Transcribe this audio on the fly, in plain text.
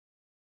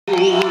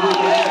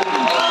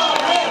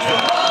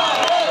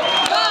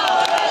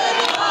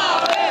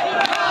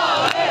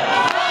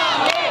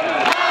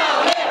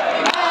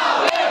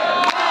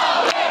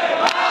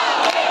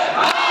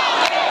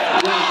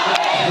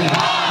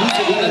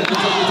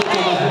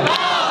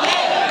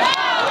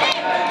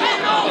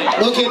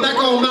Ok,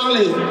 d'accord,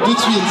 Marley, tout de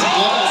suite.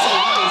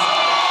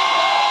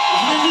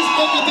 Je vais juste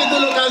profiter de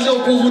l'occasion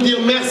pour vous dire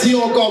merci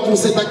encore pour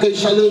cet accueil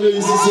chaleureux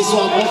ici ce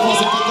soir. Franchement,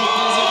 c'était un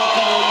plaisir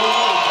encore.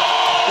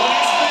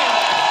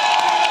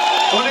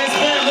 On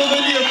espère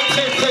revenir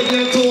très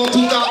bientôt. En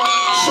tout cas,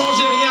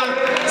 changez rien.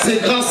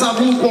 C'est grâce à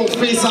vous qu'on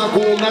fait ça,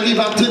 qu'on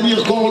arrive à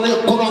tenir, qu'on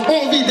a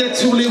envie d'être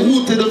sur les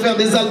routes et de faire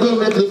des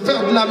albums et de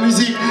faire de la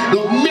musique.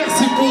 Donc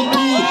merci pour tout.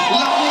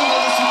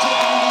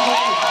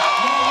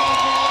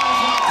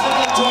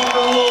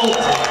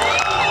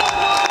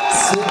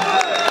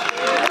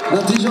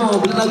 Natijan, en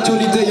pleine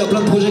actualité, il y a plein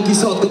de projets qui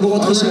sortent. Quand vous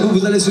rentrez chez vous,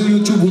 vous allez sur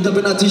YouTube, vous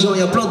tapez Natijan, il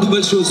y a plein de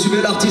nouvelles choses.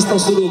 Suivez l'artiste en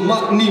solo,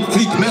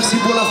 magnifique. Merci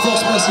pour la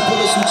force, merci pour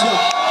le soutien.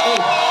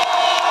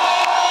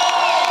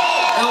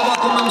 Et on va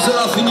quand même se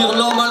la finir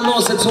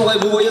normalement cette soirée,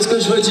 vous voyez ce que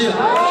je veux dire?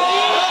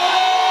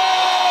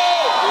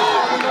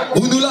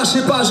 Vous nous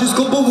lâchez pas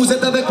jusqu'au bout, vous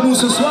êtes avec nous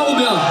ce soir ou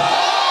bien?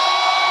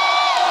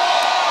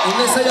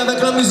 On essaye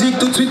avec la musique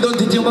tout de suite, donc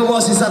on va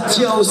voir si ça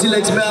tient au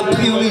SiLEX, mais a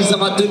priori ça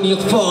va tenir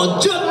fort.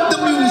 Jump the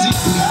music!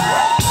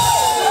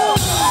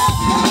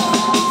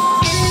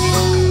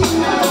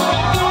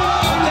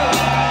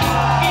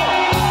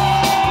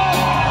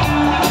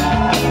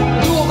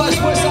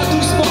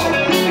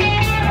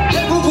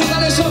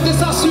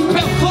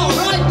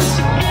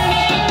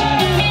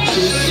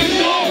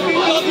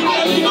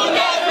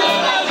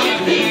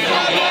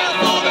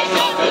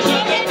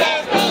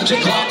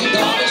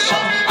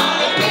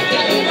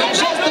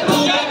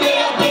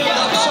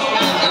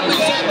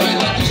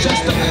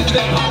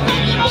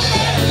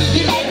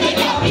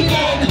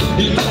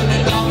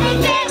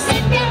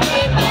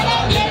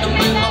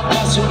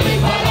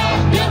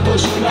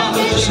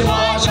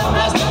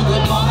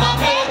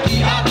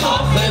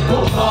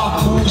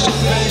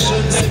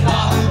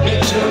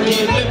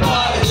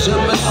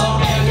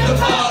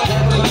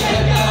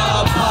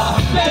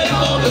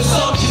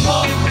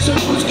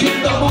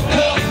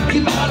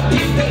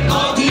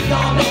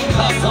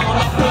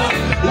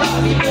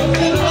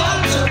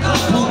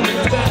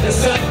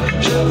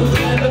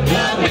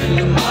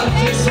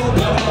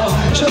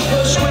 Je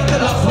veux jouer de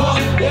la voix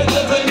et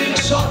devenir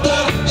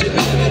chanteur. J'ai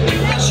baigné de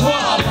la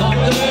joie avant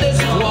que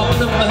l'espoir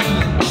ne meure.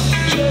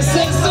 J'ai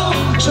 16 ans,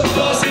 je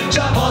bosse,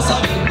 j'avance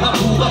avec ma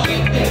bourre,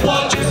 avec des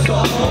potes. Je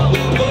sors mon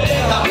bourreau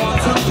et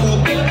avance un tour.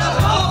 Que la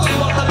force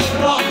soit avec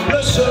moi, le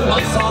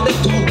chemin sans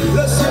détour.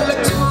 Le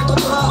SiLEX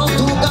m'entendra, en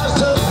tout cas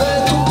je fais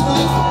tout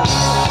pour.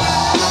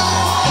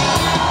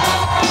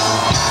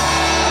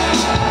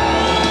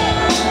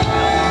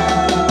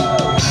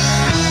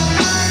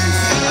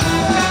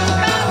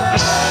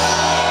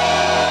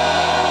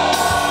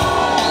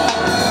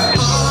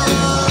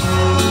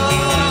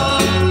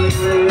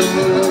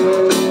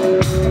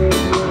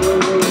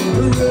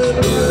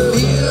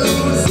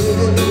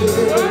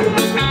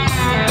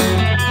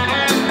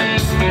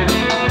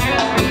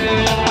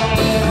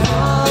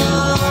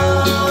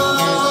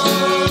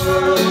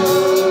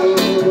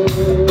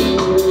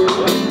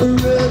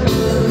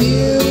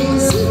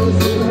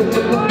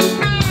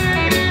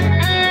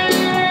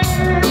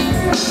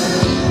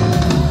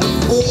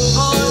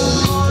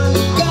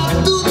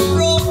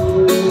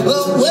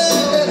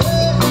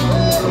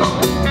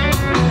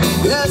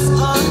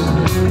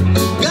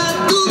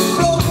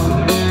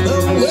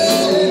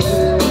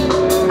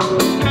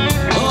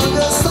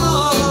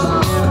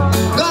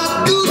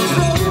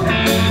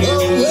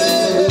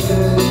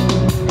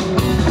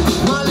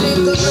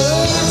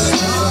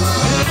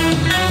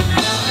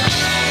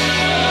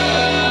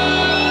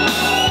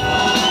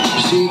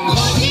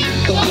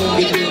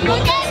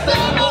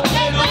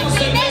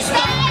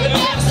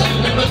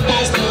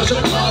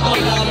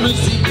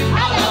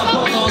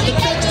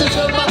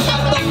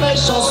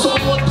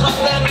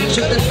 Je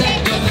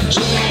détecte, je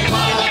n'aime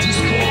pas la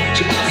disco,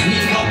 je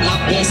m'enfuis comme la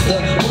peste.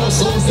 Mon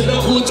son c'est le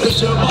route que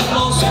je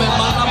balance même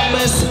à la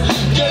messe.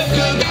 Quelques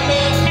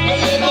années, mais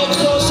les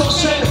morceaux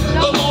s'enchaînent.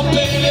 Comment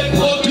payer les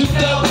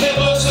producteurs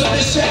véreux se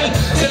déchaînent.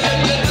 C'est les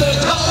têtes que je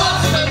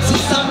ramasse même si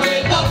ça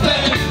m'est la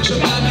peine. Je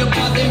gagne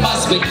pas des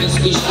masses, mais qu'est-ce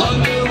que je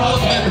donne de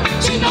moi-même?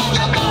 Sinon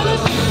j'attends le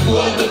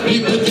football, depuis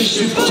petit je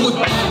suis foot.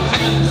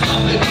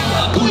 Frappé dans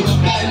la boule,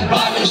 belle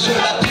balle et je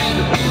la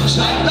traîne.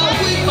 Chaque la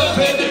week me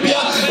fait du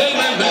bien et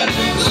même elle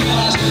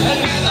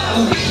m'aide à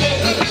oublier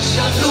que les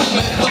jaloux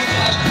mettent en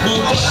rage. Mon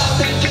voilà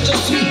tel que je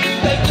suis,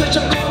 tel que je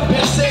compte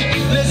percer.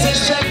 Les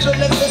échecs, je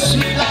les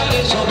essuie, la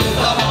légende est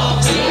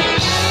avancée.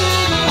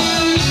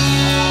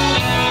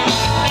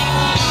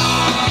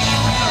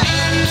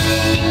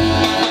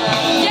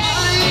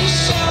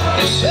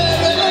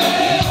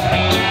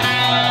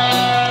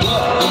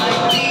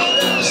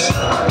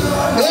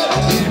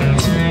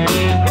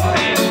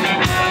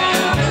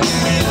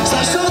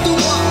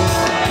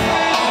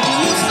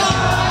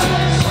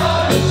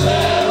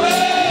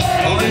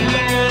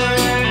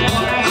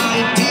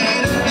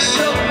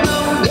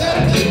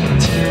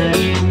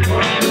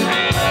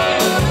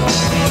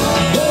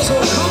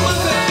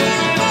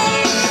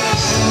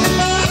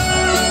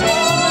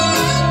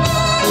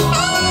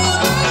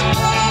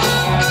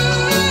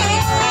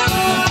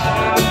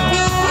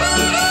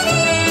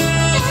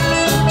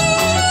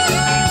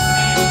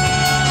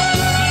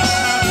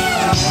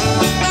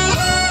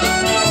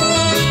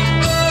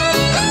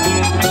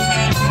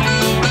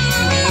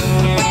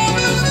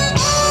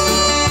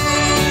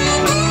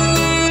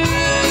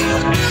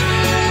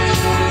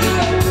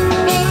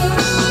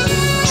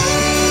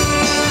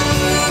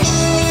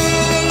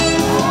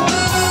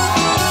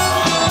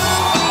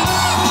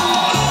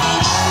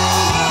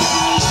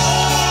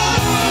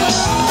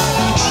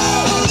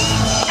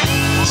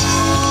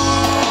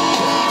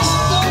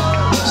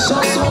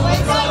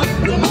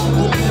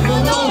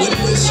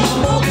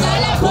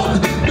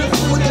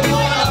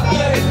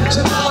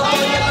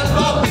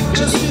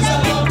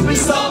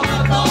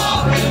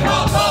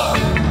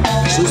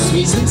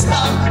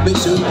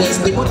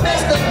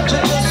 modeste. Je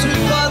ne suis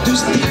pas du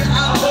style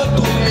à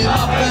retourner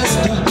ma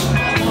veste.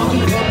 Enfant du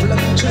peuple,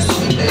 je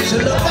suis et je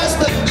le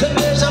reste. Je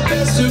n'ai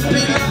jamais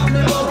subi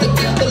l'influence des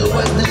terres de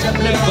l'Ouest. Et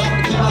j'aime les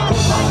vagues qui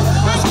m'accompagnent,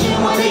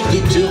 inspirent mon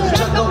écriture.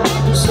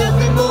 J'accompagne tous ces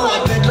mots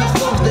avec la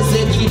force des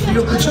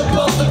écritures. Je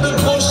porte de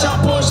gros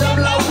chapeaux, j'aime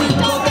la weed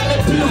quand elle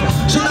est pure.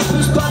 Je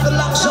n'abuse pas de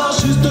l'argent,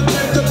 juste de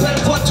quelques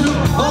belles voitures.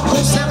 En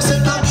concert c'est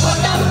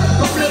incroyable,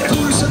 comme les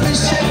poules se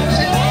déchaînent.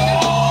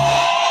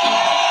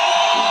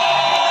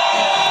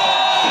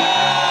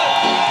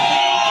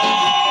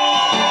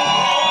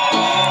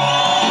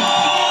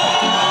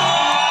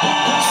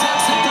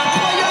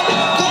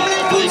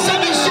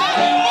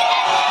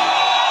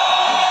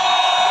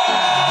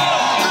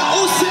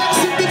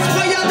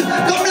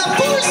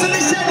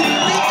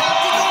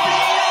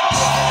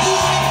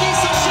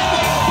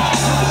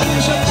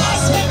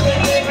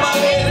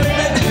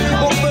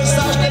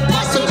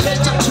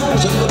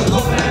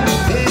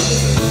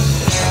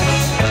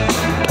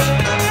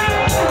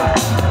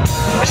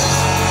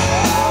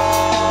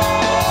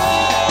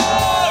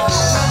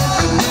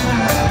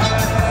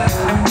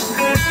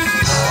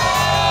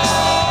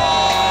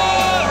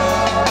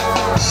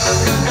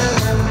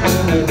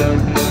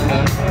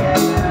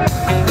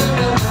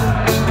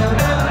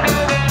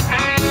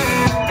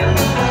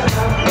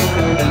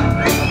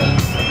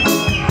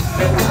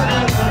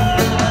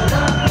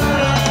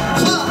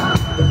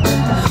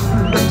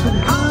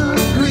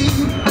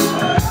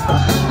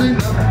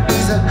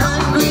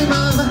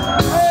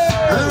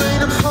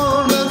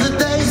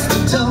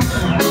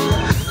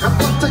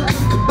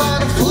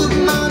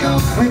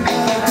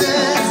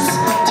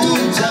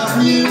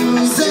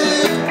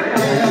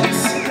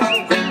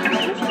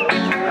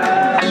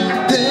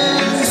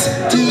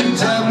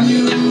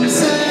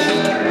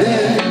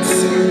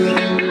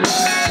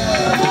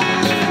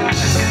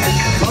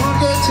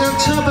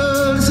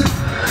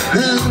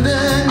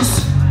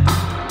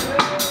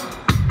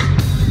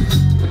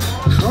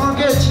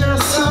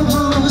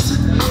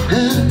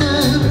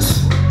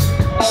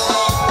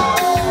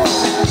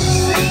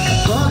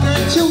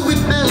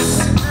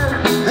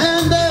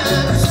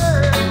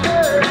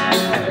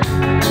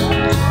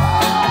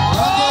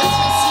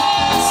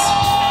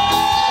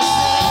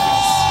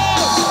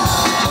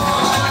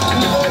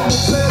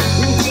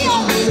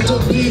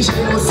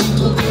 J'ai aussi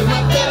trouvé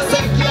ma terre,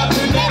 celle qui a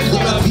pu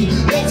naître la vie.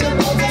 Les yeux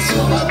posés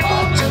sur la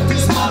porte, je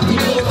dis ma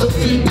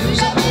philosophie. Plus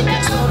jamais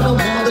personne au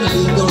monde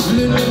libre,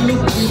 plus ne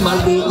l'oublie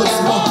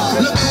malheureusement.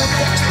 Le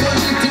contexte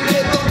politique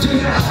est tendu,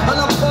 à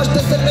l'approche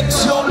des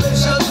élections, les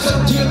jeunes se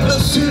tirent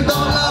dessus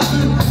dans la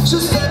rue. Je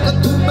sais que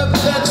tous mes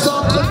frères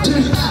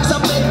s'entretuent, ça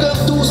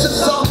m'écoeure tout ce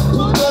sang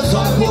pour 2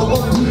 ans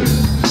corrompus.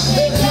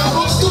 Et bien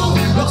mon tour,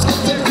 lorsque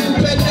ces fous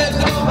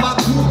pénètrent dans ma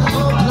cour,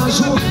 en plein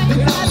jour,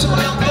 les femmes sur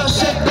leur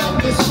clochette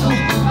comme des sourds.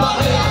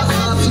 Parler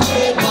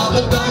assassiné par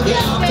de dingues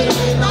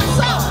enterrés dans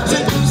ça.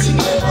 C'est plus si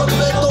les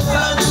remets ton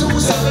flingue sous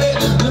salé.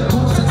 Le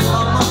coup c'est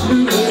sera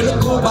maintenu et le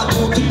combat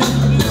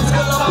continue. Parce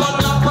que la balle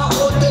n'a pas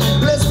ôté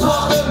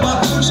l'espoir de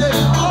m'accoucher.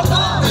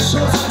 Encore des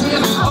choses à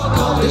dire,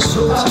 encore des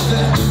choses à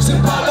faire.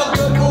 C'est pas l'heure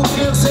de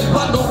mourir, c'est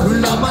pas non plus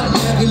la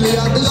manière. Il y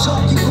a des gens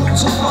qui comptent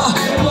sur moi,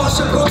 moi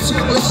je compte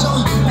sur les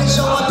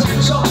gens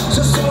intelligents.